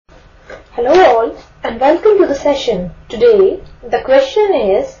Hello all and welcome to the session. Today the question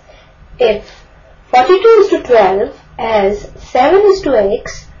is, if 42 is to 12 as 7 is to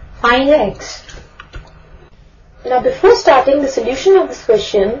x, find x. Now before starting the solution of this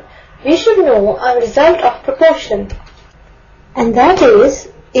question, we should know a result of proportion. And that is,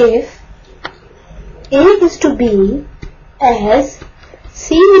 if A is to B as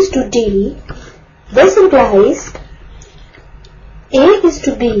C is to D, this implies A is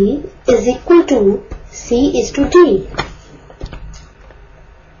to B is equal to C is to D.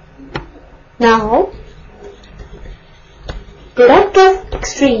 Now, product of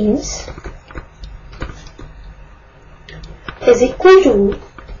extremes is equal to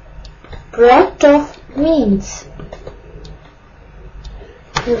product of means,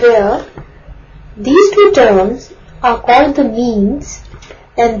 where these two terms are called the means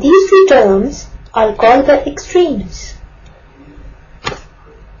and these two terms are called the extremes.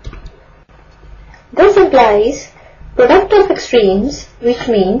 This implies product of extremes, which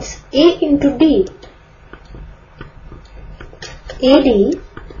means A into D. AD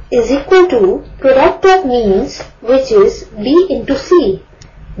is equal to product of means, which is B into C,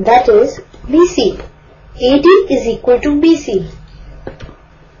 that is BC. AD is equal to BC.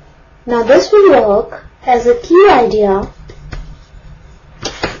 Now this will work as a key idea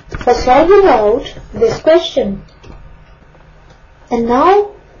for solving out this question. And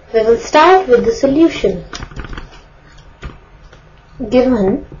now we will start with the solution.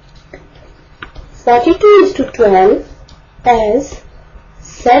 Given 42 is to 12 as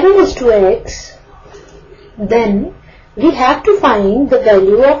 7 is to x, then we have to find the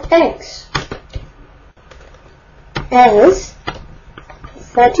value of x. As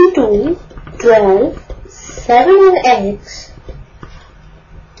 42, 12, 7 and x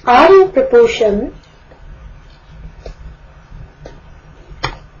are in proportion,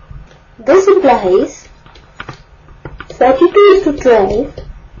 this implies 42 is to 12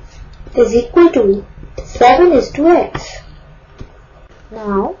 is equal to 7 is to x.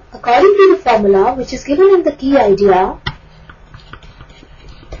 Now, according to the formula which is given in the key idea,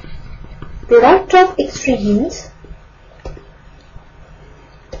 product of extremes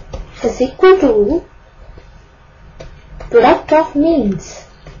is equal to product of means,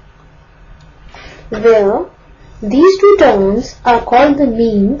 where these two terms are called the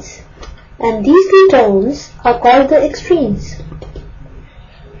means and these two terms are called the extremes.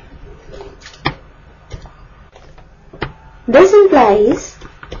 This implies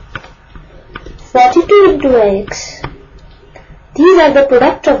 42 into x, these are the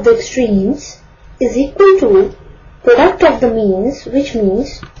product of the extremes, is equal to product of the means, which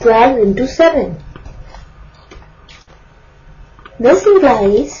means 12 into 7. This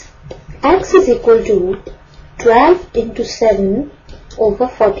implies x is equal to 12 into 7 over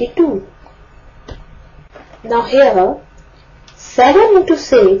 42. Now here, 7 into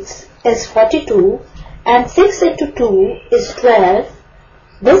 6 is 42 and 6 into 2 is 12.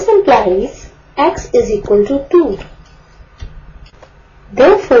 This implies x is equal to 2.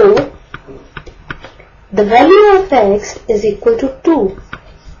 Therefore, the value of x is equal to 2.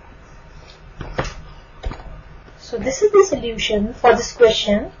 So this is the solution for this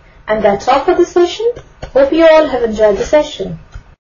question, and that's all for this session. Hope you all have enjoyed the session.